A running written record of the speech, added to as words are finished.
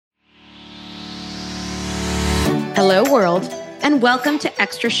Hello, world, and welcome to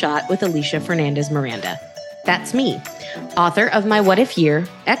Extra Shot with Alicia Fernandez Miranda. That's me, author of My What If Year,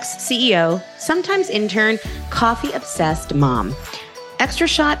 ex-CEO, sometimes intern, coffee-obsessed mom. Extra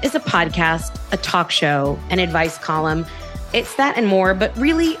Shot is a podcast, a talk show, an advice column. It's that and more, but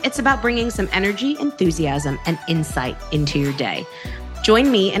really it's about bringing some energy, enthusiasm, and insight into your day.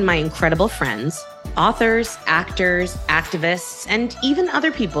 Join me and my incredible friends, authors, actors, activists, and even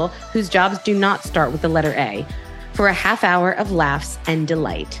other people whose jobs do not start with the letter A, for a half hour of laughs and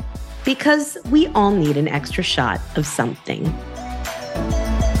delight. Because we all need an extra shot of something.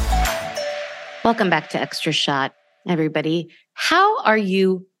 Welcome back to Extra Shot, everybody. How are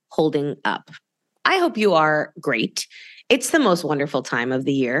you holding up? I hope you are great. It's the most wonderful time of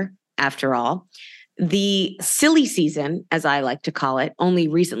the year, after all. The silly season, as I like to call it, only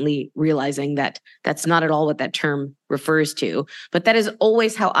recently realizing that that's not at all what that term refers to, but that is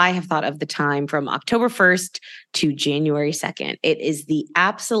always how I have thought of the time from October 1st to January 2nd. It is the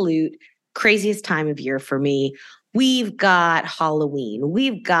absolute craziest time of year for me. We've got Halloween.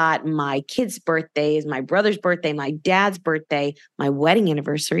 We've got my kids' birthdays, my brother's birthday, my dad's birthday, my wedding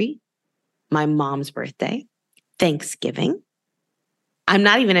anniversary, my mom's birthday, Thanksgiving. I'm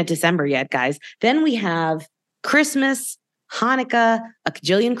not even at December yet, guys. Then we have Christmas, Hanukkah, a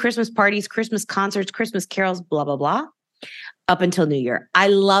cajillion Christmas parties, Christmas concerts, Christmas carols, blah, blah, blah, up until New Year. I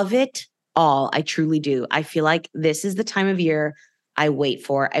love it all. I truly do. I feel like this is the time of year I wait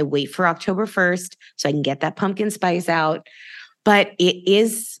for. I wait for October 1st so I can get that pumpkin spice out. But it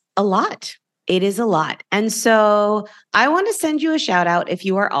is a lot. It is a lot. And so I want to send you a shout out if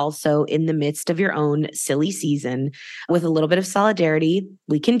you are also in the midst of your own silly season with a little bit of solidarity.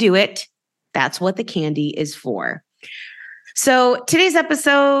 We can do it. That's what the candy is for. So today's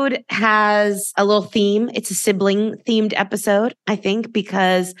episode has a little theme. It's a sibling themed episode, I think,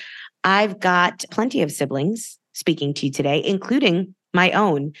 because I've got plenty of siblings speaking to you today, including my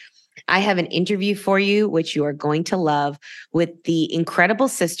own. I have an interview for you, which you are going to love, with the incredible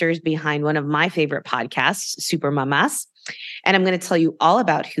sisters behind one of my favorite podcasts, Super Mamás. And I'm going to tell you all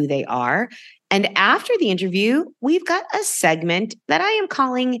about who they are. And after the interview, we've got a segment that I am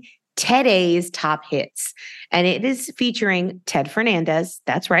calling Today's Top Hits. And it is featuring Ted Fernandez.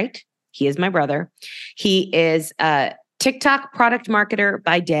 That's right. He is my brother. He is a TikTok product marketer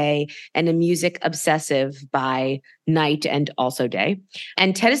by day and a music obsessive by night and also day.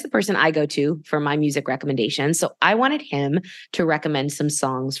 And Ted is the person I go to for my music recommendations. So I wanted him to recommend some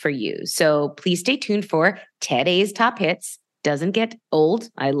songs for you. So please stay tuned for Today's Top Hits. Doesn't get old.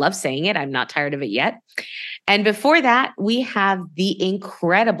 I love saying it. I'm not tired of it yet. And before that, we have the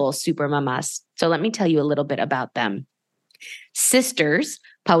incredible Super Mamás. So let me tell you a little bit about them. Sisters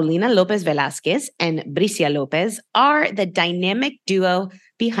Paulina Lopez Velasquez and Bricia Lopez are the dynamic duo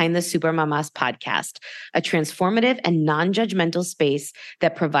behind the Super Mamás podcast, a transformative and non-judgmental space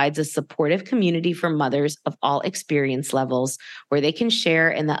that provides a supportive community for mothers of all experience levels where they can share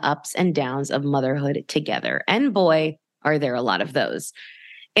in the ups and downs of motherhood together. And boy, are there a lot of those.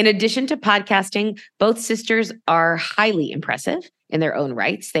 In addition to podcasting, both sisters are highly impressive in their own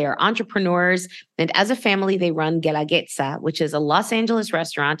rights. They are entrepreneurs, and as a family, they run Guelaguetza, which is a Los Angeles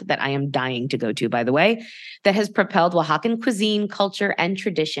restaurant that I am dying to go to, by the way, that has propelled Oaxacan cuisine, culture, and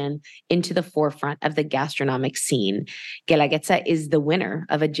tradition into the forefront of the gastronomic scene. Guelaguetza is the winner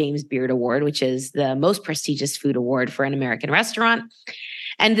of a James Beard Award, which is the most prestigious food award for an American restaurant.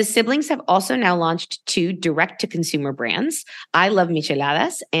 And the siblings have also now launched 2 direct-to-consumer brands, I Love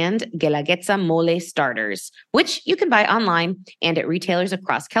Micheladas and Guelaguetza Mole Starters, which you can buy online and at retailers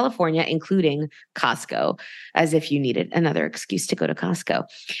across California, including Costco, as if you needed another excuse to go to Costco.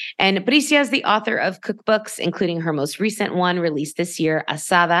 And Bricia is the author of cookbooks, including her most recent one released this year,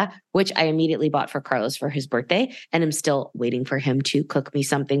 Asada, which I immediately bought for Carlos for his birthday, and I'm still waiting for him to cook me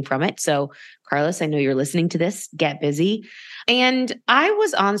something from it. So Carlos, I know you're listening to this. Get busy. And I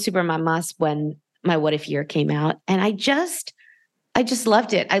was on Super Mamás when my What If Year came out, and I just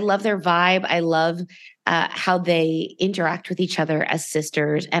loved it. I love their vibe. I love how they interact with each other as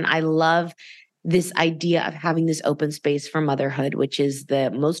sisters. And I love this idea of having this open space for motherhood, which is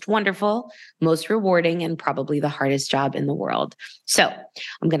the most wonderful, most rewarding, and probably the hardest job in the world. So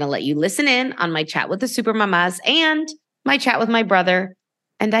I'm going to let you listen in on my chat with the Super Mamás and my chat with my brother.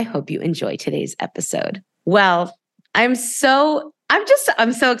 And I hope you enjoy today's episode. Well, I'm so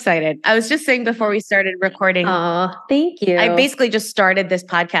excited. I was just saying before we started recording. Oh, thank you. I basically just started this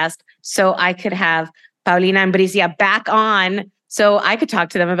podcast so I could have Paulina and Bricia back on so I could talk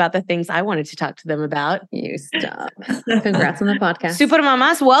to them about the things I wanted to talk to them about. You stop. Congrats on the podcast. Super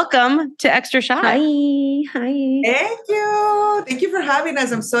Mamás, welcome to Extra Shot. Hi. Thank you. Thank you for having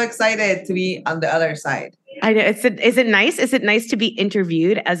us. I'm so excited to be on the other side. I know. Is it nice? Is it nice to be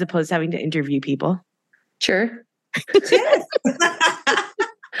interviewed as opposed to having to interview people? Sure. Yes.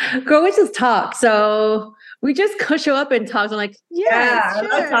 Girl, we just talk. So we just show up and talk. I'm like, yeah, I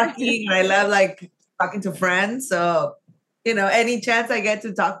love talking. I love like talking to friends. So, any chance I get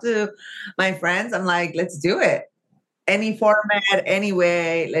to talk to my friends, I'm like, let's do it. Any format,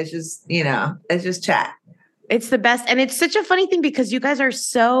 anyway. Let's just chat. It's the best. And it's such a funny thing because you guys are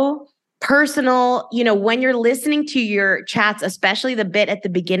so personal. When you're listening to your chats, especially the bit at the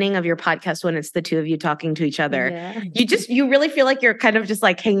beginning of your podcast, when it's the two of you talking to each other, you really feel like you're kind of just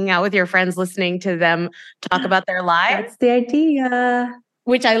like hanging out with your friends, listening to them talk about their lives. That's the idea.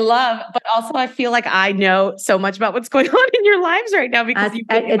 Which I love, but also I feel like I know so much about what's going on in your lives right now because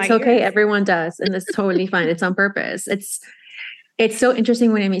it's okay. Ears. Everyone does, and it's totally fine. It's on purpose. It's so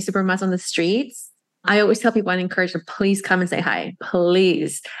interesting when I meet supermoms on the streets. I always tell people and encourage them, please come and say hi.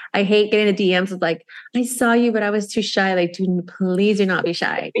 Please. I hate getting the DMs of like, I saw you, but I was too shy. Like, dude, please do not be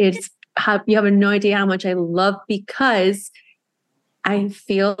shy. You have no idea how much I love because I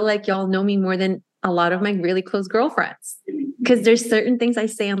feel like y'all know me more than a lot of my really close girlfriends. Because there's certain things I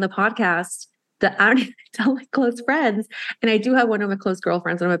say on the podcast that I don't even tell my close friends. And I do have one of my close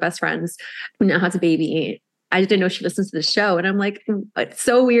girlfriends, one of my best friends, who now has a baby. I didn't know she listens to the show. And I'm like, it's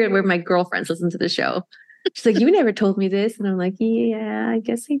so weird where my girlfriends listen to the show. She's like, you never told me this. And I'm like, yeah, I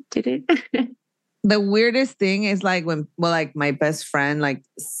guess I didn't. The weirdest thing is like when, my best friend like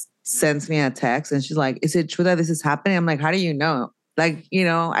sends me a text and she's like, is it true that this is happening? I'm like, how do you know? Like,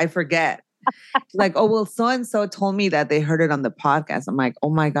 I forget. Like, oh, well, so-and-so told me that they heard it on the podcast. I'm like,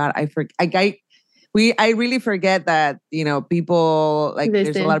 oh my God, I forget. I really forget that, people like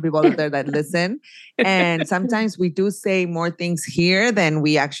listen. There's a lot of people out there that listen. And sometimes we do say more things here than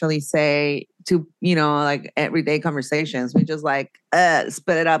we actually say to, like everyday conversations. We just like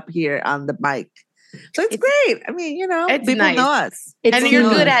spit it up here on the mic. So it's great. I mean, people nice. know us. And you're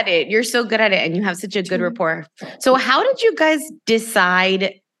good at it. You're so good at it. And you have such a good rapport. So how did you guys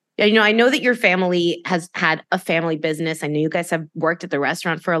decide? I know that your family has had a family business. I know you guys have worked at the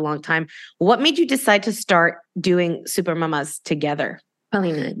restaurant for a long time. What made you decide to start doing Super Mamás together?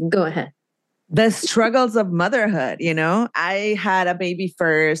 Paulina, go ahead. The struggles of motherhood, I had a baby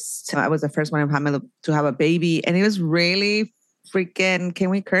first. I was the first one in family to have a baby. And it was really freaking, can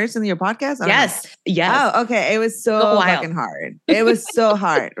we curse in your podcast? Yes. Oh, okay. It was so fucking hard. It was so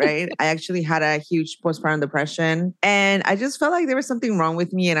hard, right? I actually had a huge postpartum depression and I just felt like there was something wrong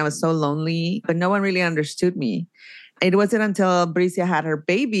with me and I was so lonely, but no one really understood me. It wasn't until Bricia had her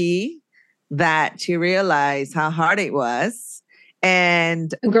baby that she realized how hard it was.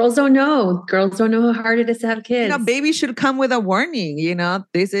 And girls don't know. Girls don't know how hard it is to have kids. Babies should come with a warning,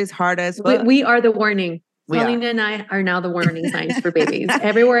 this is hard as well. We are the warning. Paulina and I are now the warning signs for babies.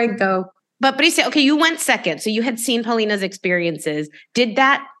 Everywhere I go. But Bricia, okay, you went second. So you had seen Paulina's experiences. Didn't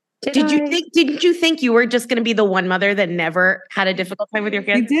you think you were just going to be the one mother that never had a difficult time with your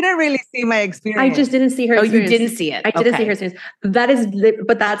kids? You didn't really see my experience. I just didn't see her experience. You didn't see it. I didn't see her experience.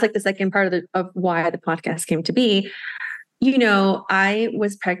 But that's like the second part of why the podcast came to be. I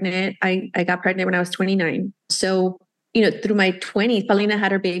was pregnant. I got pregnant when I was 29. So through my 20s, Paulina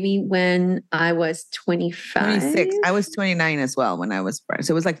had her baby when I was 25. 26. I was 29 as well when I was born.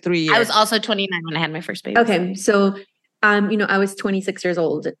 So it was like 3 years. I was also 29 when I had my first baby. Okay. So, I was 26 years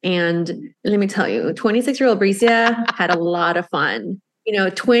old. And let me tell you, 26-year-old Bricia had a lot of fun.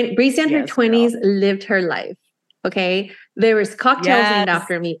 Bricia in her 20s lived her life. Okay. There was cocktails named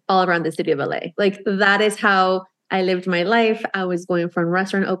after me all around the city of LA. Like that is how I lived my life. I was going from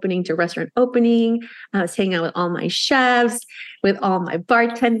restaurant opening to restaurant opening. I was hanging out with all my chefs, with all my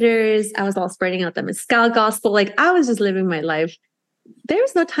bartenders. I was all spreading out the mezcal gospel. Like I was just living my life. There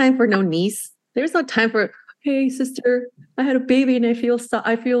was no time for no niece. There was no time for, hey sister, I had a baby and I feel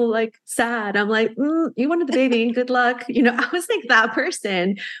like sad. I'm like, you wanted the baby, good luck. I was like that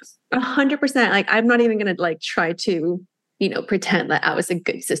person, 100%. Like I'm not even gonna like try to, pretend that I was a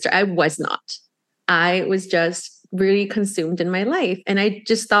good sister. I was not. I was just really consumed in my life. And I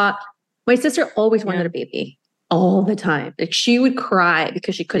just thought my sister always wanted a baby all the time. Like she would cry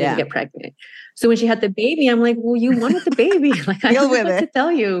because she couldn't get pregnant. So when she had the baby, I'm like, well, you wanted the baby. Like I don't know what to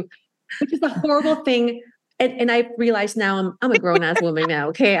tell you, which is a horrible thing. And I realize now I'm a grown ass woman now.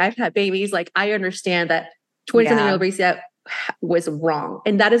 Okay. I've had babies. Like I understand that 27-year-old Bricia was wrong.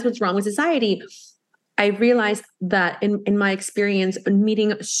 And that is what's wrong with society. I realized that in my experience,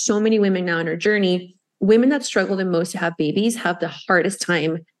 meeting so many women now in our journey, women that struggle the most to have babies have the hardest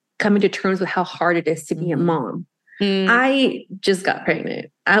time coming to terms with how hard it is to be a mom. I just got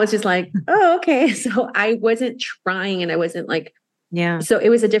pregnant. I was just like, oh, okay. So I wasn't trying and I wasn't like, so it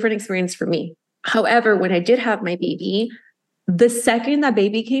was a different experience for me. However, when I did have my baby, the second that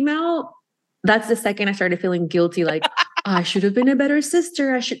baby came out, that's the second I started feeling guilty. Like, I should have been a better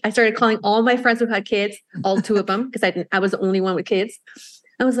sister. I started calling all my friends who had kids, all 2 of them, because I was the only one with kids.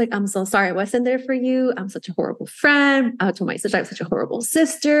 I was like, I'm so sorry I wasn't there for you. I'm such a horrible friend. I told my sister I was such a horrible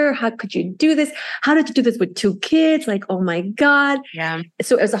sister. How could you do this? How did you do this with 2 kids? Like, oh my God. Yeah.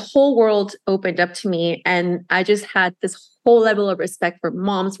 So as a whole world opened up to me, and I just had this whole level of respect for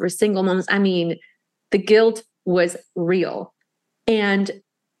moms, for single moms. I mean, the guilt was real. And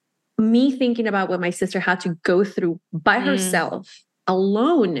me thinking about what my sister had to go through by herself,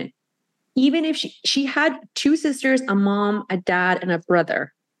 alone, even if she had 2 sisters, a mom, a dad, and a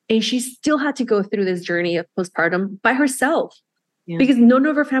brother, and she still had to go through this journey of postpartum by herself because none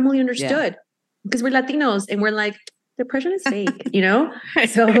of her family understood, because we're Latinos and we're like, depression is fake, you know?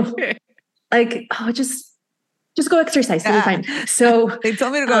 So like, oh, just go exercise. You'll be fine. So they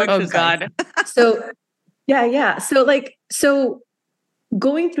told me to go exercise. Oh God. So yeah. So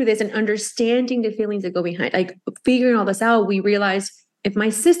going through this and understanding the feelings that go behind, like figuring all this out, we realized if my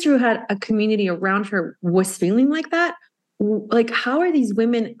sister who had a community around her was feeling like that, like how are these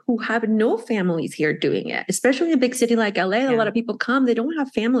women who have no families here doing it? Especially in a big city like LA, a lot of people come, they don't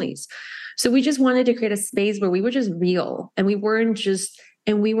have families. So we just wanted to create a space where we were just real and we weren't just,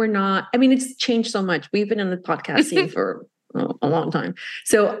 and we were not, I mean, it's changed so much. We've been in the podcast scene for a long time.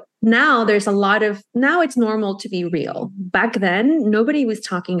 So now now it's normal to be real. Back then, nobody was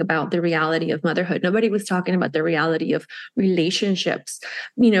talking about the reality of motherhood. Nobody was talking about the reality of relationships,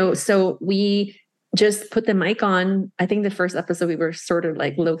 so we just put the mic on. I think the first episode, we were sort of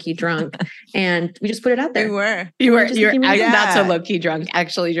like low-key drunk and we just put it out there. You were not so low-key drunk,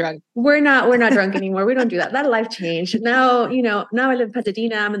 actually drunk. We're not drunk anymore. We don't do that. That life changed. Now, now I live in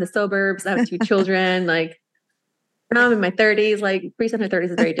Pasadena. I'm in the suburbs. I have 2 children. Like, now I'm in my 30s, like Bricia in her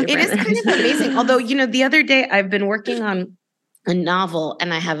 30s is very different. It is kind of amazing. Although, the other day I've been working on a novel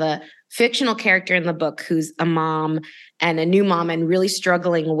and I have a fictional character in the book who's a mom and a new mom and really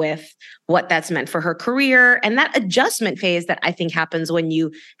struggling with what that's meant for her career. And that adjustment phase that I think happens when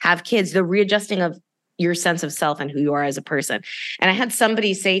you have kids, the readjusting of your sense of self and who you are as a person. And I had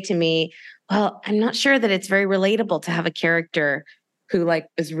somebody say to me, well, I'm not sure that it's very relatable to have a character who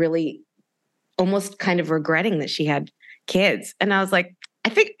is really almost kind of regretting that she had kids. And I was like, I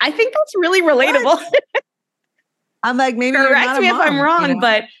think that's really relatable. I'm like, maybe correct me if I'm wrong,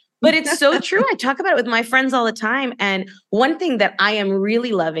 but it's so true. I talk about it with my friends all the time. And one thing that I am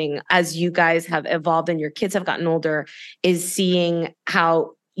really loving as you guys have evolved and your kids have gotten older is seeing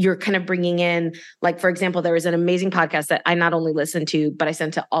how you're kind of bringing in, like, for example, there was an amazing podcast that I not only listened to, but I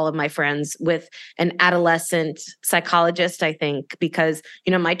sent to all of my friends with an adolescent psychologist, I think, because,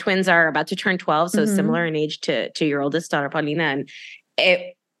 my twins are about to turn 12, so similar in age to your oldest daughter, Paulina. And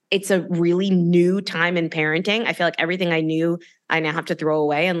it's a really new time in parenting. I feel like everything I knew, I now have to throw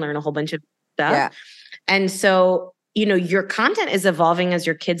away and learn a whole bunch of stuff. Yeah. And so, your content is evolving as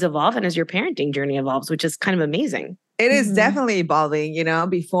your kids evolve and as your parenting journey evolves, which is kind of amazing. It is definitely evolving,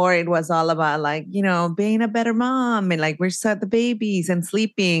 before it was all about being a better mom and we're still the babies and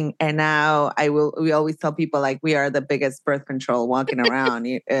sleeping. And now we always tell people we are the biggest birth control walking around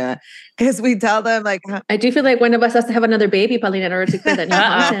because we tell them I do feel like one of us has to have another baby, Paulina, in order to create that new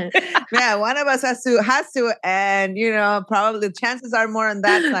content. Yeah, one of us has to, and probably the chances are more on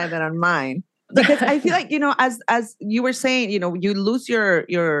that side than on mine. Because I feel like, as you were saying, you lose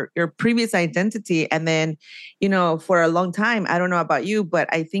your previous identity. And then, for a long time, I don't know about you, but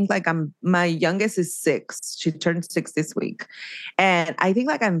I think my youngest is 6. She turned 6 this week. And I think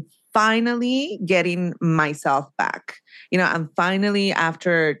I'm finally getting myself back. I'm finally,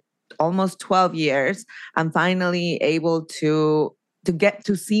 after almost 12 years, I'm finally able to get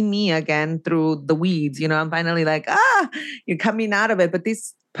to see me again through the weeds. I'm finally you're coming out of it. But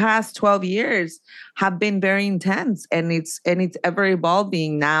this past 12 years have been very intense, and it's ever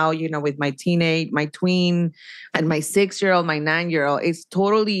evolving now, with my tween and my 6-year-old, my 9-year-old. It's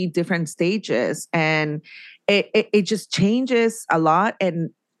totally different stages, and it just changes a lot. And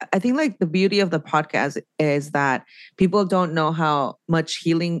I think the beauty of the podcast is that people don't know how much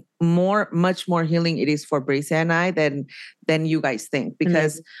healing, much more healing it is for Bricia and I than you guys think.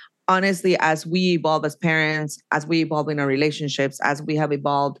 Because honestly, as we evolve as parents, as we evolve in our relationships, as we have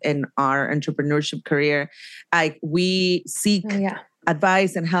evolved in our entrepreneurship career, we seek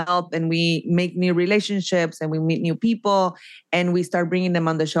advice and help, and we make new relationships and we meet new people, and we start bringing them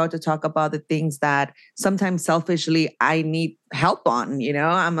on the show to talk about the things that sometimes selfishly I need help on.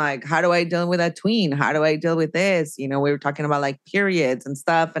 I'm like, how do I deal with a tween? How do I deal with this? We were talking about like periods and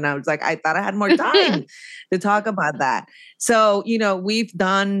stuff, and I was like, I thought I had more time to talk about that. So we've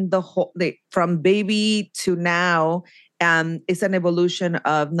done the whole from baby to now. It's an evolution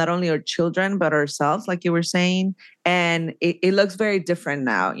of not only our children, but ourselves, like you were saying. And it looks very different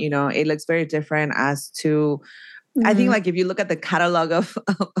now. It looks very different as to, I think like if you look at the catalog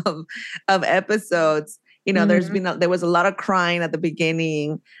of episodes, there was a lot of crying at the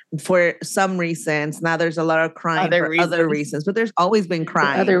beginning for some reasons. Now there's a lot of crying for other reasons, but there's always been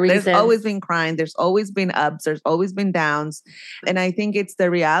crying. There's always been crying. There's always been ups. There's always been downs. And I think it's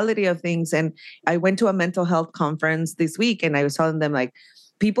the reality of things. And I went to a mental health conference this week, and I was telling them, like,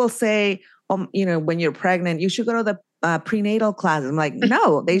 people say, when you're pregnant, you should go to the prenatal class. I'm like,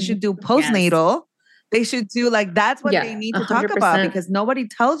 no, they should do postnatal. Yes. They should do that's what they need to 100%. Talk about, because nobody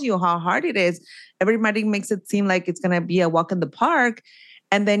tells you how hard it is. Everybody makes it seem like it's going to be a walk in the park.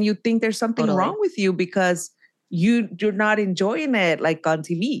 And then you think there's something wrong with you because you're not enjoying it like on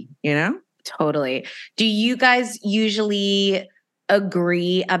TV, Totally. Do you guys usually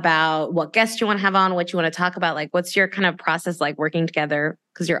agree about what guests you want to have on, what you want to talk about? Like, what's your kind of process like working together?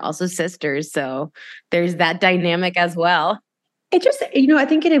 Because you're also sisters. So there's that dynamic as well. It just, I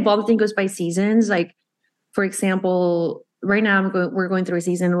think it evolves. I think it goes by seasons. Like, for example, right now we're going through a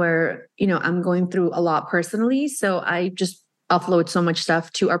season where, I'm going through a lot personally. So I just upload so much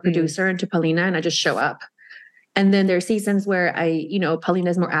stuff to our producer and to Paulina, and I just show up. And then there are seasons where Paulina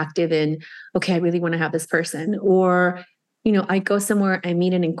is more active in, okay, I really want to have this person. Or, I go somewhere, I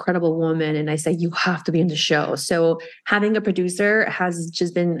meet an incredible woman, and I say, you have to be in the show. So having a producer has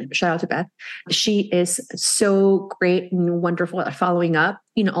just been, shout out to Beth. She is so great and wonderful at following up,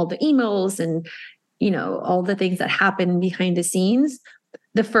 all the emails and, all the things that happen behind the scenes.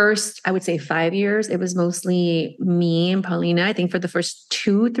 The first, I would say 5 years, it was mostly me and Paulina. I think for the first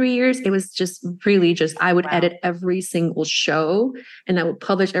 2-3 years, it was just really I would edit every single show, and I would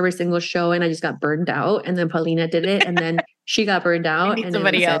publish every single show, and I just got burned out. And then Paulina did it, and then she got burned out, and then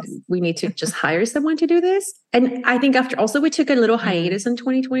we said, we need to just hire someone to do this. And I think after also we took a little hiatus in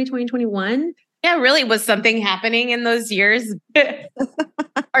 2020, 2021. Yeah, really. Was something happening in those years?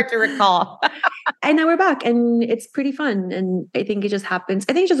 Hard to recall. And now we're back, and it's pretty fun. And I think it just happens.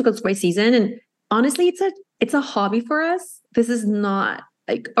 I think it just goes by season. And honestly, it's a hobby for us. This is not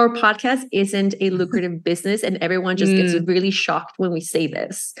like, our podcast isn't a lucrative business, and everyone just gets really shocked when we say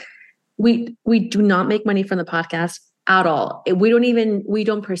this. We do not make money from the podcast at all. We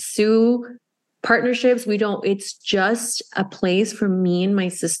don't pursue partnerships. It's just a place for me and my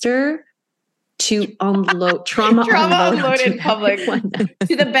sister to unload trauma unload in public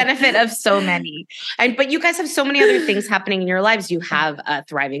to the benefit of so many. But you guys have so many other things happening in your lives. You have a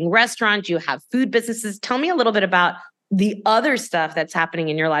thriving restaurant, you have food businesses. Tell me a little bit about the other stuff that's happening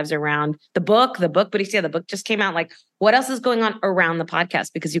in your lives around the book, Bricia, the book just came out. Like, what else is going on around the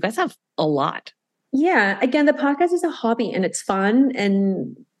podcast? Because you guys have a lot. Yeah. Again, the podcast is a hobby, and it's fun.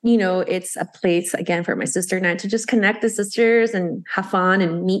 And it's a place, again, for my sister and I to just connect the sisters and have fun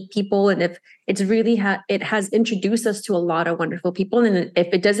and meet people. And if it's really, it has introduced us to a lot of wonderful people. And if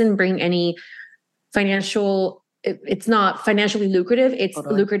it doesn't bring any financial, it's not financially lucrative, it's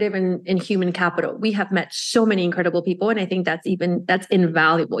lucrative in human capital. We have met so many incredible people. And I think that's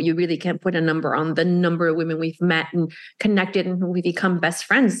invaluable. You really can't put a number on the number of women we've met and connected, and we become best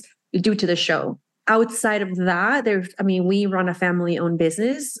friends due to the show. Outside of that, we run a family-owned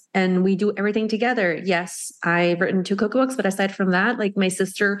business, and we do everything together. Yes, I've written 2 cookbooks, but aside from that, like, my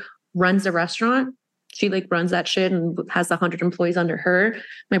sister runs a restaurant. She runs that shit and has 100 employees under her.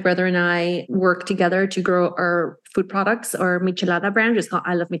 My brother and I work together to grow our food products, our michelada brand, which is called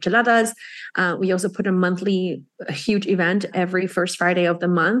I Love Micheladas. We also put a huge event every first Friday of the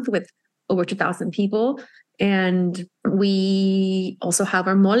month with over 2,000 people. And we also have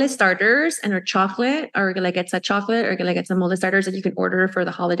our mole starters and our chocolate, our Guelaguetza chocolate, or Guelaguetza mole starters that you can order for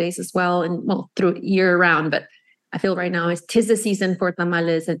the holidays as well, and through year round. But I feel right now tis the season for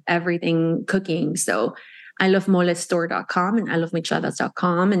tamales and everything cooking. So I love molestore.com and I love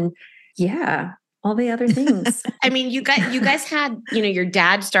micheladas.com, and all the other things. I mean, you guys had, your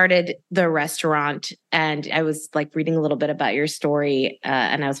dad started the restaurant, and I was reading a little bit about your story,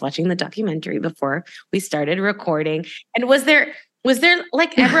 and I was watching the documentary before we started recording. And was there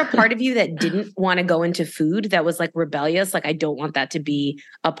ever a part of you that didn't want to go into food, that was rebellious? I don't want that to be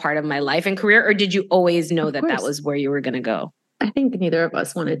a part of my life and career. Or did you always know that was where you were going to go? I think neither of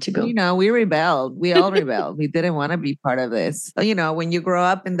us wanted to go. You know, we rebelled. We all rebelled. We didn't want to be part of this. You know, when you grow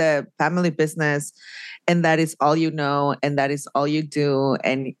up in the family business and that is all you know and that is all you do,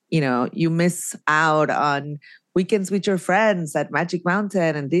 and, you know, you miss out on weekends with your friends at Magic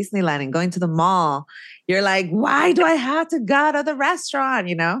Mountain and Disneyland and going to the mall. You're like, why do I have to go to the restaurant?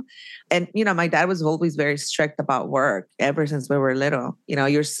 You know? And, you know, my dad was always very strict about work ever since we were little. You know,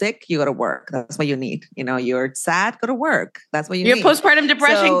 you're sick, you go to work. That's what you need. You know, you're sad, go to work. That's what you need. You're postpartum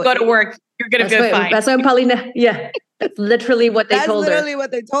depression, go to work. You're going to go fine. That's why Paulina, that's literally what they told us. That's literally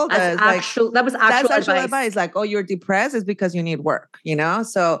what they told us. That was actual advice. Like, oh, you're depressed is because you need work, you know?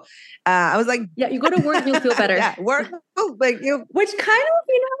 So I was like, yeah, you go to work and you'll feel better. Yeah, work. Like which kind of,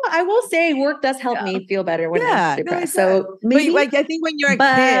 you know, I will say work does help me feel better when I'm depressed. So maybe, like, I think when you're a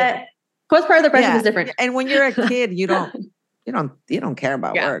kid, postpartum depression is different. And when you're a kid, you don't care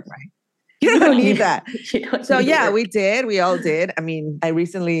about work, right? You don't need that. So yeah, we did. We all did. I mean, I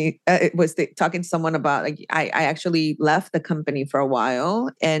recently was talking to someone about, like, I actually left the company for a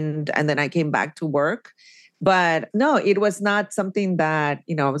while and then I came back to work. But no, it was not something that,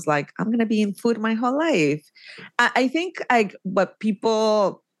 you know, I was like, I'm going to be in food my whole life. I think what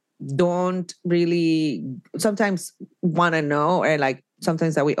people don't really sometimes want to know, or like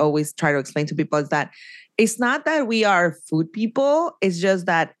sometimes that we always try to explain to people, is that it's not that we are food people. It's just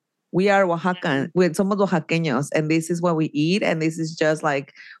that we are Oaxacan. Somos Oaxaqueños, and this is what we eat. And this is just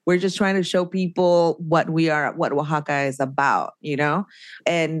like, we're just trying to show people what we are, what Oaxaca is about, you know?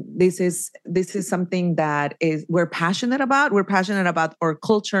 And this is something that we're passionate about. We're passionate about our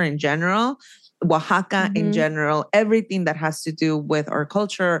culture in general, Oaxaca in general, everything that has to do with our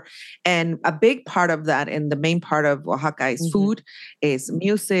culture. And a big part of that, and the main part of Oaxaca, is food, is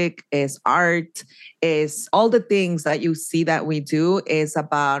music, is art, is all the things that you see that we do. Is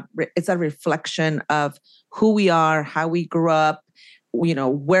about, it's a reflection of who we are, how we grew up, you know,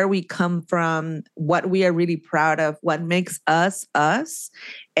 where we come from, what we are really proud of, what makes us us.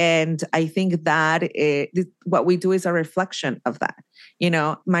 And I think that what we do is a reflection of that. You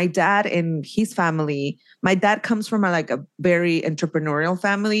know, my dad and his family, my dad comes from a very entrepreneurial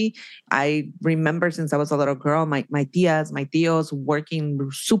family. I remember since I was a little girl, my tios working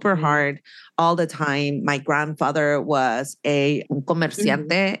super hard all the time. My grandfather was a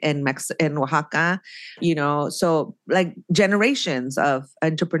comerciante in Oaxaca, you know, so like generations of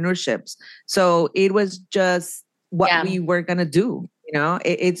entrepreneurships. So it was just what we were going to do. You know,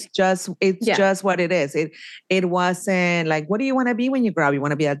 it's just what it is. It wasn't like, what do you want to be when you grow up? You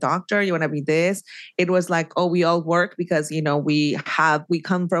want to be a doctor? You want to be this? It was like, oh, we all work because, you know, we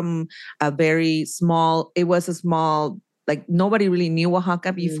come from a very small, like nobody really knew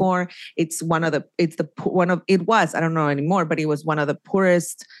Oaxaca before. It was, I don't know anymore, but it was one of the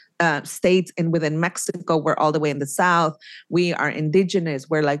poorest states within Mexico. We're all the way in the south. We are indigenous.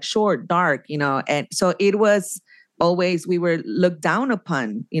 We're like short, dark, you know, and so it was always, we were looked down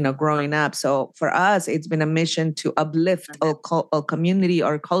upon, you know, growing up. So for us, it's been a mission to uplift our community,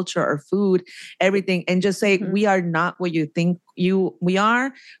 our culture, our food, everything, and just say, we are not what you think we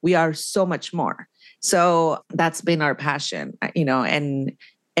are. We are so much more. So that's been our passion, you know, and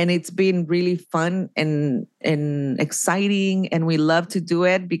it's been really fun and exciting. And we love to do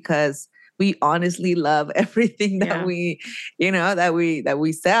it because we honestly love everything that we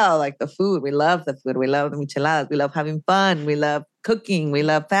sell, like the food. We love the food. We love the micheladas. We love having fun. We love cooking. We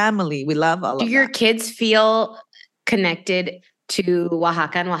love family. We love all of that. Do your kids feel connected to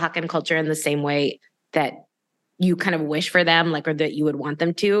Oaxaca and Oaxacan culture in the same way that you kind of wish for them, like, or that you would want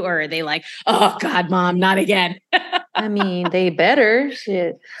them to? Or are they like, oh God, Mom, not again? I mean, they better.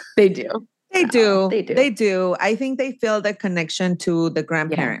 Shit. They do. They do. I think they feel the connection to the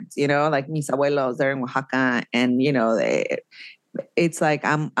grandparents, you know, like mis abuelos, they're in Oaxaca. And, you know, it's like,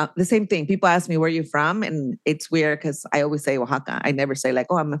 I'm the same thing. People ask me, where are you from? And it's weird because I always say Oaxaca. I never say like,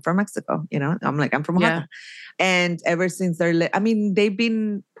 oh, I'm from Mexico. You know, I'm like, I'm from Oaxaca. And ever since they've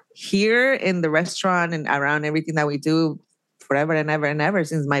been here in the restaurant and around everything that we do forever and ever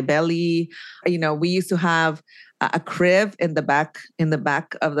since my belly. You know, we used to have a crib in the back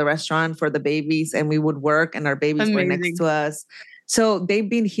of the restaurant for the babies, and we would work and our babies were next to us. So they've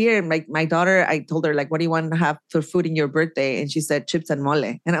been here. My daughter, I told her, like, what do you want to have for food in your birthday? And she said chips and mole.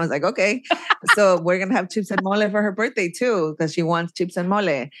 And I was like, okay. So we're going to have chips and mole for her birthday too, because she wants chips and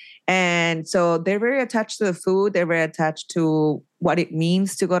mole. And so they're very attached to the food. They're very attached to what it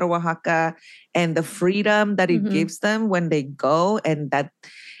means to go to Oaxaca and the freedom that it gives them when they go, and that,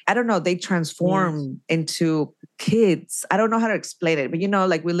 I don't know, they transform into kids. I don't know how to explain it, but you know,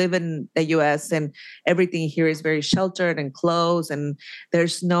 like we live in the US and everything here is very sheltered and closed, and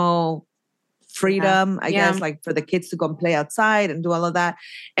there's no freedom, I guess, like for the kids to go and play outside and do all of that.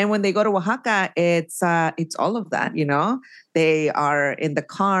 And when they go to Oaxaca, it's all of that, you know. They are in the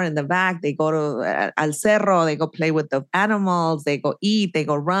car, in the back. They go to Al Cerro. They go play with the animals. They go eat. They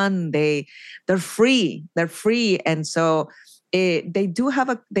go run. They're free. They're free. And so they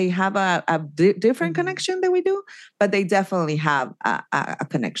have a different connection than we do, but they definitely have a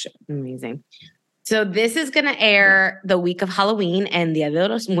connection. Amazing. So this is going to air the week of Halloween and Dia de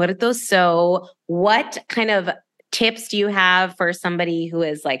los Muertos. So what kind of tips do you have for somebody who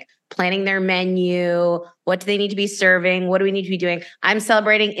is like planning their menu? What do they need to be serving? What do we need to be doing? I'm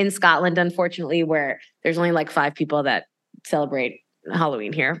celebrating in Scotland, unfortunately, where there's only like 5 people that celebrate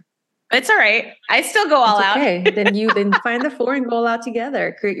Halloween here. But it's all right. I still go all out. Okay, then find the 4 and go all out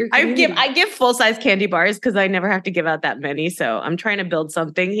together. Create your community. I give full-size candy bars because I never have to give out that many. So I'm trying to build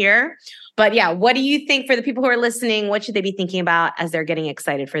something here. But yeah, what do you think for the people who are listening? What should they be thinking about as they're getting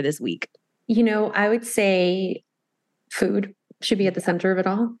excited for this week? You know, I would say food should be at the center of it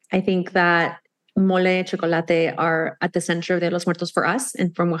all. I think that mole, chocolate are at the center of Dia de los Muertos for us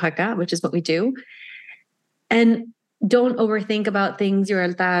and from Oaxaca, which is what we do. And don't overthink about things. Your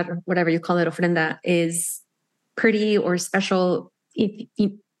altar, or whatever you call it, ofrenda, is pretty or special.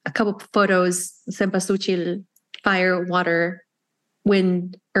 A couple of photos, cempasúchil, fire, water,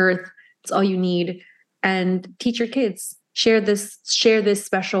 wind, earth. It's all you need. And teach your kids. Share this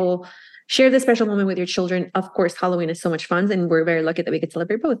special moment with your children. Of course, Halloween is so much fun, and we're very lucky that we get to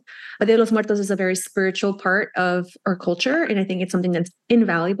celebrate both. But Dia de los Muertos is a very spiritual part of our culture, and I think it's something that's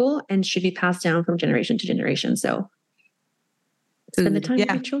invaluable and should be passed down from generation to generation. So spend the time with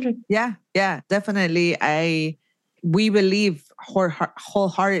your children. Yeah, definitely. We believe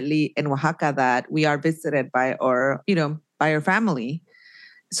wholeheartedly in Oaxaca that we are visited by our family.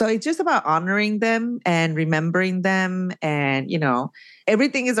 So it's just about honoring them and remembering them. And,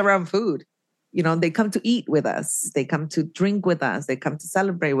 everything is around food. They come to eat with us. They come to drink with us. They come to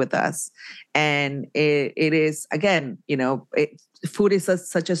celebrate with us. And it is, again, food is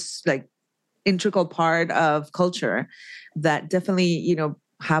such a like integral part of culture that definitely,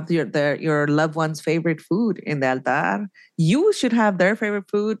 have your loved one's favorite food in the altar. You should have their favorite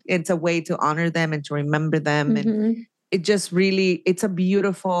food. It's a way to honor them and to remember them. Mm-hmm. And it just really, it's a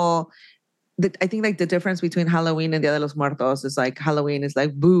beautiful, I think like the difference between Halloween and Dia de los Muertos is like Halloween is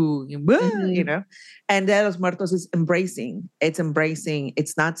like boo, mm-hmm. And Dia de los Muertos is embracing. It's embracing.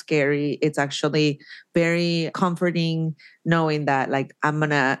 It's not scary. It's actually very comforting knowing that like I'm going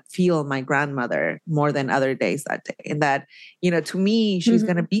to feel my grandmother more than other days that day. And that, to me, she's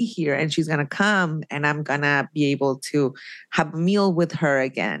going to be here and she's going to come and I'm going to be able to have a meal with her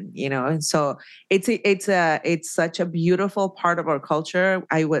again, And so it's such a beautiful part of our culture.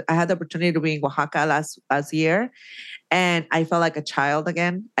 I had the opportunity to be in Oaxaca last year and I felt like a child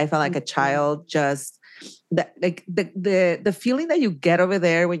again. I felt like a child, just the feeling that you get over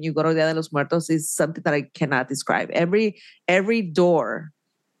there when you go to Dia de los Muertos is something that I cannot describe. Every door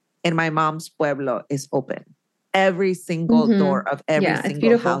in my mom's pueblo is open. Every single door of every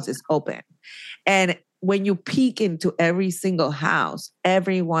single house is open. And when you peek into every single house,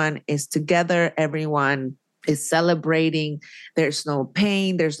 everyone is together. Everyone is celebrating. There's no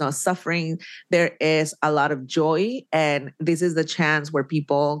pain. There's no suffering. There is a lot of joy. And this is the chance where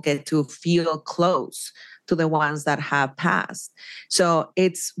people get to feel close to the ones that have passed. So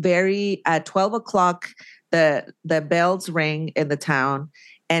it's at 12 o'clock, the bells ring in the town.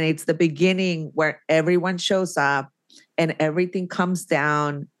 And it's the beginning where everyone shows up and everything comes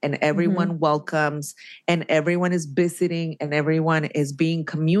down and everyone welcomes and everyone is visiting and everyone is being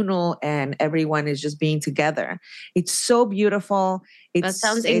communal and everyone is just being together. It's so beautiful. That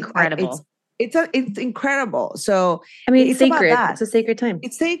sounds incredible. It's incredible. So it's sacred. It's a sacred time.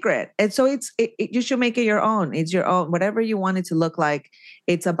 It's sacred. And so you should make it your own. It's your own, whatever you want it to look like.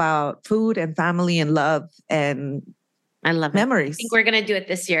 It's about food and family and love and I love memories. I think we're going to do it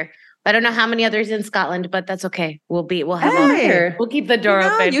this year. I don't know how many others in Scotland, but that's okay. We'll keep the door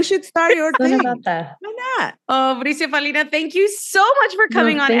open. You should start your thing. About that. Why not? Oh, Bricia, Paulina, thank you so much for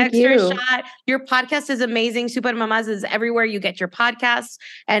coming on Extra Shot. Your podcast is amazing. Super Mamás is everywhere you get your podcasts.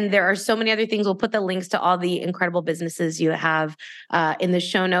 And there are so many other things. We'll put the links to all the incredible businesses you have in the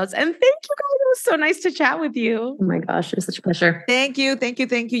show notes. And thank you guys. It was so nice to chat with you. Oh my gosh, it was such a pleasure. Thank you.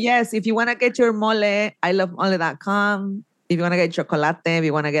 Yes, if you want to get your mole, ilovemole.com. If you want to get chocolate, if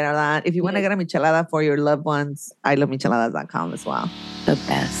you want to get all that, if you want to get a michelada for your loved ones, ilovemicheladas.com as well. The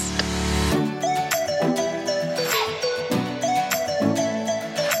best.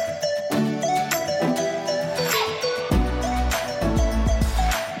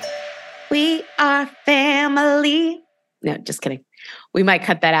 We are family. No, just kidding. We might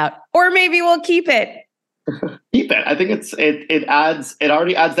cut that out, or maybe we'll keep it. Keep it. I think it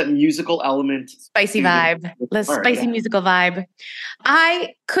already adds that musical element. Spicy vibe. Spicy musical vibe.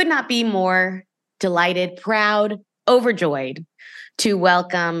 I could not be more delighted, proud, overjoyed to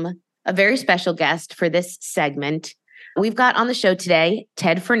welcome a very special guest for this segment. We've got on the show today,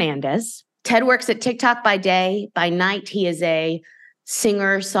 Ted Fernandez. Ted works at TikTok by day. By night, he is a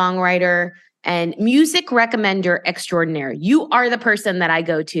singer, songwriter, and music recommender extraordinaire. You are the person that I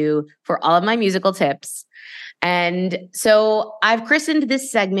go to for all of my musical tips. And so I've christened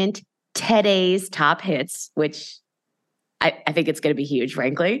this segment Ted's Top Hits, which I think it's going to be huge,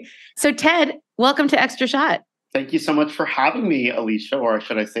 frankly. So Ted, welcome to Extra Shot. Thank you so much for having me, Alicia, or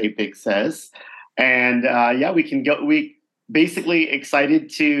should I say Big Says. And we basically excited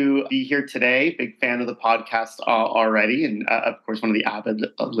to be here today. Big fan of the podcast already. And of course, one of the avid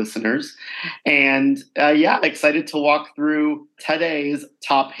listeners. And excited to walk through today's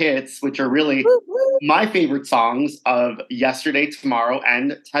top hits, which are really my favorite songs of yesterday, tomorrow,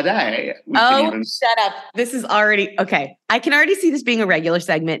 and today. Shut up. This is already, okay. I can already see this being a regular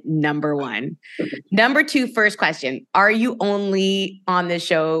segment, number one. Number two, first question. Are you only on this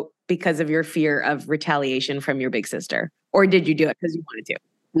show because of your fear of retaliation from your big sister? Or did you do it because you wanted to?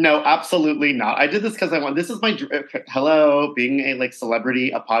 No, absolutely not. I did this because I want. This is my being a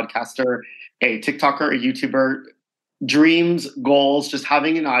celebrity, a podcaster, a TikToker, a YouTuber. Dreams, goals, just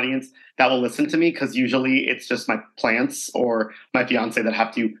having an audience that will listen to me, because usually it's just my plants or my fiance that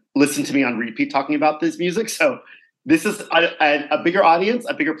have to listen to me on repeat talking about this music. So this is a bigger audience,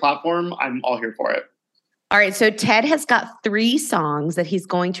 a bigger platform. I'm all here for it. All right, so Ted has got 3 songs that he's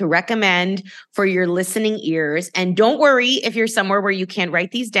going to recommend for your listening ears. And don't worry if you're somewhere where you can't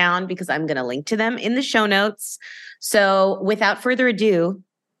write these down, because I'm going to link to them in the show notes. So without further ado,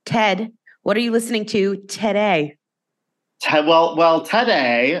 Ted, what are you listening to today? Well,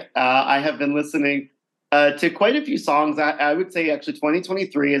 today I have been listening to quite a few songs. I would say actually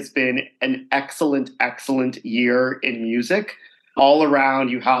 2023 has been an excellent year in music. All around,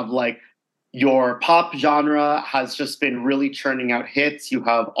 you have your pop genre has just been really churning out hits. You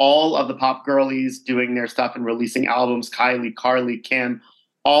have all of the pop girlies doing their stuff and releasing albums, Kylie, Carly, Kim,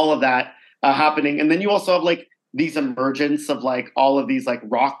 all of that happening. And then you also have these emergence of all of these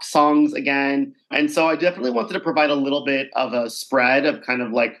rock songs again. And so I definitely wanted to provide a little bit of a spread of kind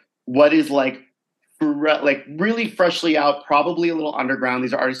of what is really freshly out, probably a little underground.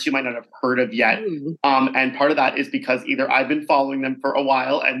 These are artists you might not have heard of yet. And part of that is because either I've been following them for a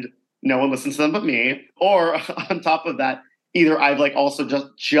while and no one listens to them but me, or on top of that, either I've also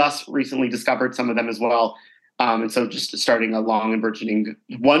just recently discovered some of them as well. And so just starting a long and burgeoning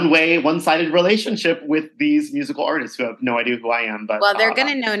one-sided relationship with these musical artists who have no idea who I am. But well, they're going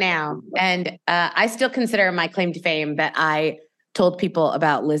to know now. And I still consider my claim to fame that I told people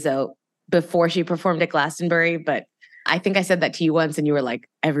about Lizzo before she performed at Glastonbury. But I think I said that to you once and you were like,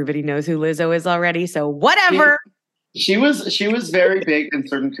 everybody knows who Lizzo is already. So whatever. She was very big in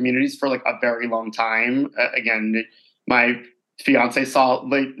certain communities for a very long time. Again, my fiance saw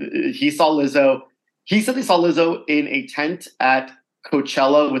Lizzo. He said he saw Lizzo in a tent at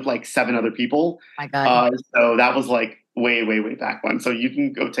Coachella with 7 other people. My God. So that was way back when. So you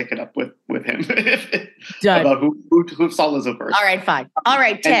can go take it up with him about who saw Lizzo first. All right, fine. All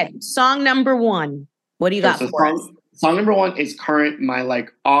right, Ted. Song number 1. What do you got for us? Song number 1 is current. My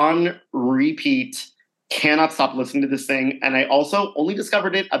on repeat. Cannot stop listening to this thing. And I also only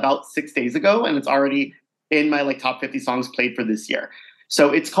discovered it about 6 days ago, and it's already in my top 50 songs played for this year.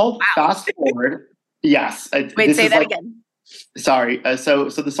 So it's called Fast Forward. Yes. Wait, say that again. Sorry. So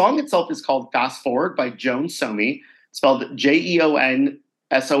the song itself is called Fast Forward by Joan Somi, spelled Jeonsomi.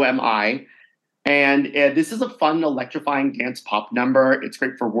 And this is a fun, electrifying dance pop number. It's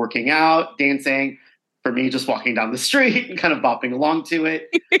great for working out, dancing. For me, just walking down the street and kind of bopping along to it,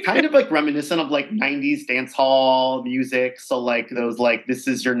 kind of reminiscent of 90s dance hall music. So those This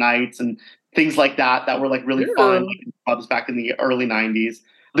Is Your Nights and things like that were really fun in clubs back in the early 90s.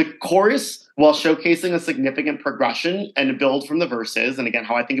 The chorus, while showcasing a significant progression and a build from the verses, and again,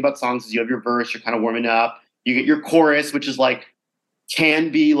 how I think about songs is you have your verse, you're kind of warming up, you get your chorus, which is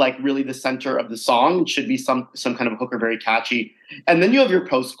can be really the center of the song. It should be some kind of hook or very catchy. And then you have your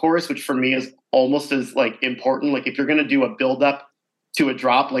post chorus, which for me is almost as important. If you're going to do a build up to a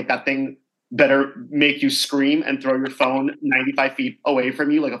drop, that thing better make you scream and throw your phone 95 feet away from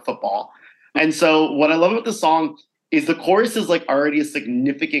you like a football. And so what I love about the song is the chorus is already a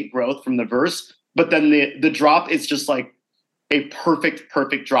significant growth from the verse, but then the drop is just a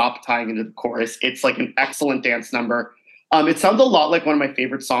perfect drop tying into the chorus. It's an excellent dance number. It sounds a lot like one of my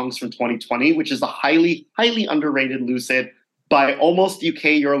favorite songs from 2020, which is a highly underrated Lucid by almost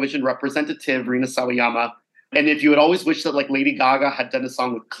UK Eurovision representative Rina Sawayama. And if you had always wished that like Lady Gaga had done a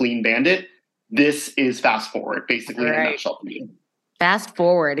song with Clean Bandit, this is Fast Forward, basically in a nutshell to me. Fast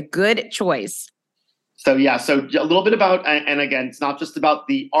Forward, good choice. So yeah, so a little bit about, and again, it's not just about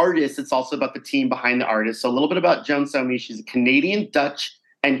the artist, it's also about the team behind the artist. So a little bit about Jeon So-mi. She's a Canadian, Dutch,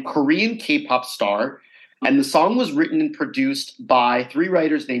 and Korean K-pop star. And the song was written and produced by 3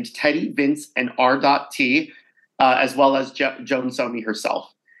 writers named Teddy, Vince, and R.T, as well as Jeon So-mi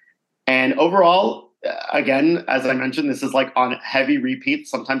herself. And overall, again, as I mentioned, this is like on heavy repeat.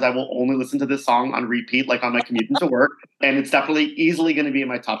 Sometimes I will only listen to this song on repeat, like on my commute into work. And it's definitely easily going to be in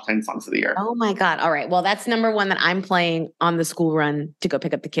my top 10 songs of the year. Oh my God. All right. Well, that's number 1 that I'm playing on the school run to go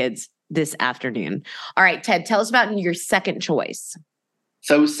pick up the kids this afternoon. All right, Ted, tell us about your second choice.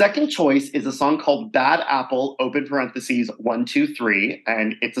 So second choice is a song called Bad Apple, open parentheses, 1, 2, 3.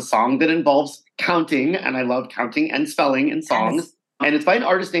 And it's a song that involves counting. And I love counting and spelling in songs. Yes. And it's by an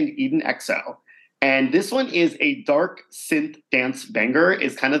artist named Eden EXO. And this one is a dark synth dance banger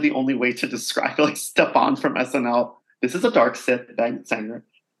is kind of the only way to describe like Stefan from SNL. This is a dark synth banger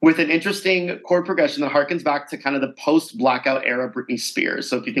with an interesting chord progression that harkens back to kind of the post-blackout era Britney Spears.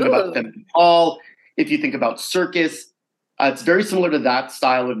 So if you think about Femme Paul, if you think about Circus, it's very similar to that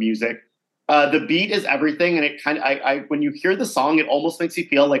style of music. The beat is everything. And it kind of, when you hear the song, it almost makes you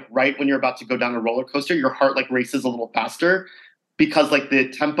feel like right when you're about to go down a roller coaster, your heart like races a little faster. Because like the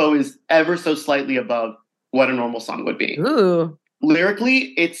tempo is ever so slightly above what a normal song would be. Ooh.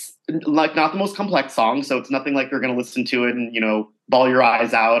 Lyrically, it's like not the most complex song. So it's nothing like you're going to listen to it and, bawl your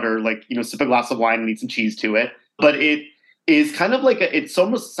eyes out or like, sip a glass of wine and eat some cheese to it. But it is kind of like, it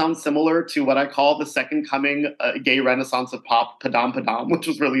almost sounds similar to what I call the second coming gay renaissance of pop, Padam Padam, which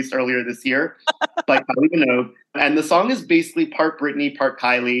was released earlier this year by Kylie Minogue. And the song is basically part Britney, part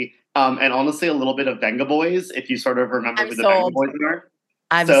Kylie. And honestly, a little bit of Venga Boys, if you sort of remember who the Venga Boys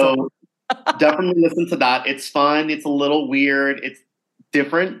are. So definitely listen to that. It's fun. It's a little weird. It's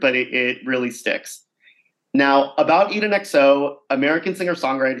different, but it really sticks. Now, about Eden EXO, American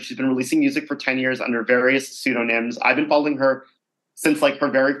singer-songwriter. She's been releasing music for 10 years under various pseudonyms. I've been following her since like her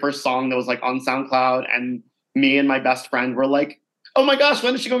very first song that was like on SoundCloud. And me and my best friend were like, oh my gosh,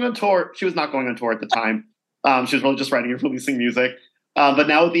 when is she going on tour? She was not going on tour at the time. She was really just writing and releasing music. But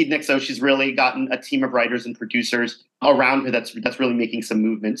now with Eden EXO, she's really gotten a team of writers and producers around her that's really making some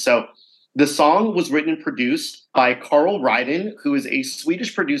movement. So the song was written and produced by Carl Ryden, who is a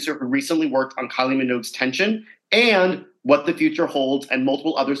Swedish producer who recently worked on Kylie Minogue's Tension and What the Future Holds and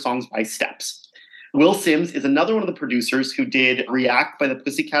multiple other songs by Steps. Will Sims is another one of the producers who did React by the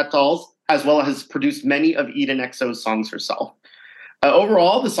Pussycat Dolls, as well as produced many of Eden EXO's songs herself.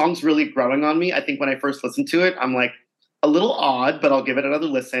 Overall, the song's really growing on me. I think when I first listened to it, I'm like, a little odd, but I'll give it another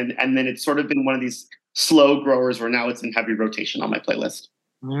listen. And then it's sort of been one of these slow growers where now it's in heavy rotation on my playlist.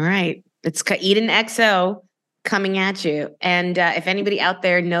 All right. It's Eden EXO coming at you. And if anybody out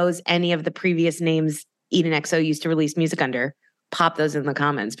there knows any of the previous names Eden EXO used to release music under, pop those in the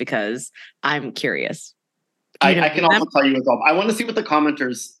comments because I'm curious. I can also tell you as well. I want to see what the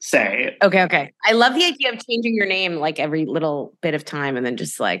commenters say. Okay. I love the idea of changing your name like every little bit of time and then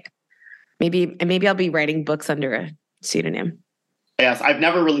just like maybe I'll be writing books under a pseudonym. Yes, I've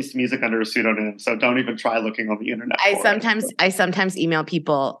never released music under a pseudonym, so don't even try looking on the internet. I sometimes email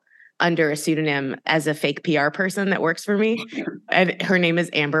people under a pseudonym as a fake PR person that works for me. And her name is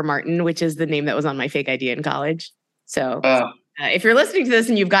Amber Martin, which is the name that was on my fake ID in college. So if you're listening to this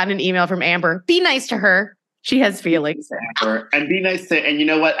and you've gotten an email from Amber, be nice to her. She has feelings. And be nice to, and you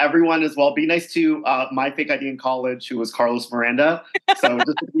know what, everyone as well, be nice to my fake ID in college, who was Carlos Miranda. So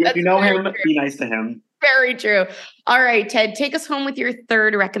just, if you know him, be nice to him. Very true. All right, Ted, take us home with your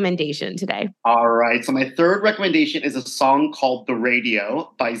third recommendation today. All right. So my third recommendation is a song called The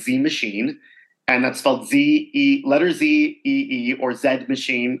Radio by Z Machine. And that's spelled letter Z, E, or Z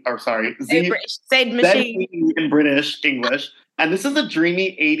Machine, or sorry, Z Machine in British English. And this is a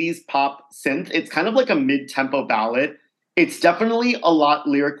dreamy 80s pop synth. It's kind of like a mid-tempo ballad. It's definitely a lot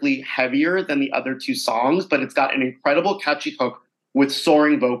lyrically heavier than the other two songs, but it's got an incredible catchy hook with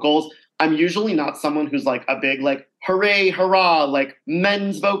soaring vocals. I'm usually not someone who's like a big like hooray, hurrah, like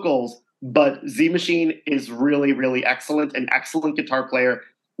men's vocals, but Z Machine is really, really excellent, an excellent guitar player,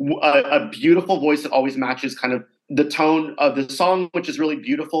 a beautiful voice that always matches kind of the tone of the song, which is really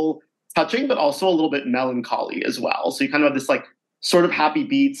beautiful, touching, but also a little bit melancholy as well. So you kind of have this like sort of happy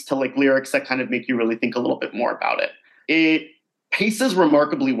beats to like lyrics that kind of make you really think a little bit more about it. It paces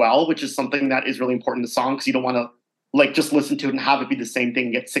remarkably well, which is something that is really important in the song because you don't want to like just listen to it and have it be the same thing,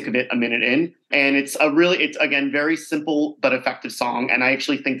 get sick of it a minute in. And it's again, very simple but effective song. And I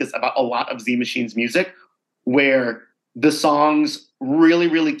actually think this about a lot of Z Machine's music, where the songs really,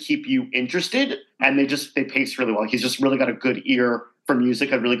 really keep you interested, and they pace really well. He's just really got a good ear for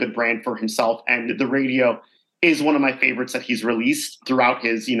music, a really good brand for himself. And The Radio is one of my favorites that he's released throughout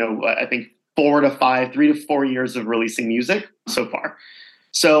his, I think 3 to 4 years of releasing music so far.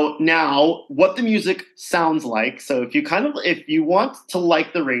 So now what the music sounds like. So if you want to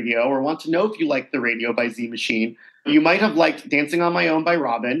like The Radio, or want to know if you like The Radio by Z Machine, you might have liked Dancing on My Own by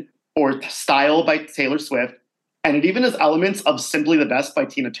Robyn, or Style by Taylor Swift. And it even has elements of Simply the Best by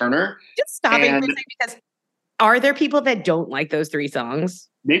Tina Turner. Just stopping for a second, because are there people that don't like those 3 songs?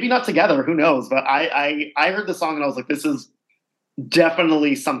 Maybe not together, who knows? But I heard the song and I was like, this is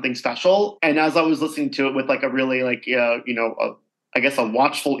definitely something special. And as I was listening to it with like a really I guess a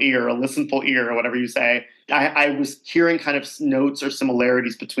watchful ear, a listenful ear, or whatever you say, I was hearing kind of notes or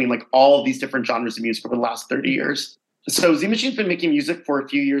similarities between like all of these different genres of music over the last 30 years. So Z Machine's been making music for a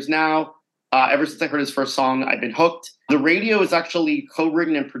few years now. Ever since I heard his first song, I've been hooked. The Radio is actually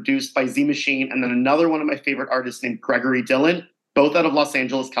co-written and produced by Z Machine and then another one of my favorite artists named Gregory Dillon, both out of Los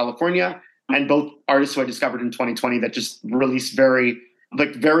Angeles, California, and both artists who I discovered in 2020 that just released very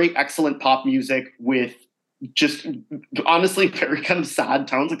excellent pop music with just honestly very kind of sad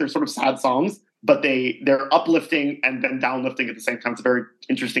tones. Like they're sort of sad songs, but they're uplifting and then downlifting at the same time. It's a very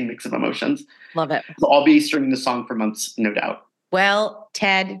interesting mix of emotions. Love it. So I'll be streaming the song for months, no doubt. Well,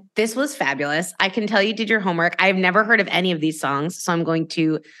 Ted, this was fabulous. I can tell you did your homework. I've never heard of any of these songs, so I'm going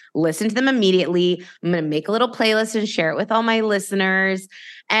to listen to them immediately. I'm going to make a little playlist and share it with all my listeners.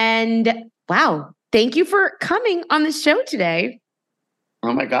 And wow, thank you for coming on the show today.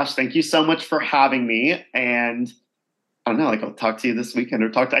 Oh my gosh, thank you so much for having me. And I don't know, like I'll talk to you this weekend,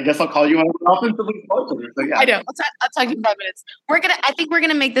 or I guess I'll call you often. So yeah. I know. I'll talk to you in 5 minutes. I think we're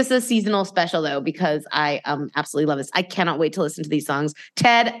gonna make this a seasonal special though, because I absolutely love this. I cannot wait to listen to these songs.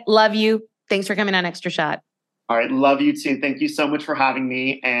 Ted, love you. Thanks for coming on Extra Shot. All right, love you too. Thank you so much for having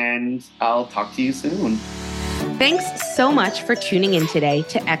me, and I'll talk to you soon. Thanks so much for tuning in today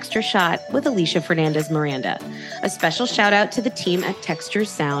to Extra Shot with Alicia Fernandez Miranda. A special shout out to the team at Texture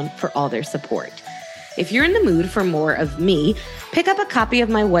Sound for all their support. If you're in the mood for more of me, pick up a copy of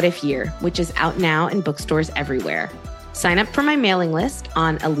my What If Year, which is out now in bookstores everywhere. Sign up for my mailing list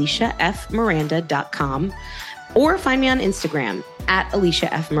on aliciafmiranda.com or find me on Instagram at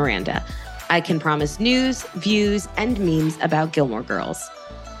aliciafmiranda. I can promise news, views, and memes about Gilmore Girls.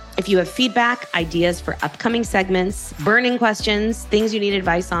 If you have feedback, ideas for upcoming segments, burning questions, things you need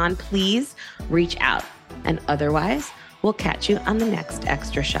advice on, please reach out. And otherwise, we'll catch you on the next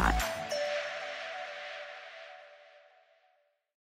Extra Shot.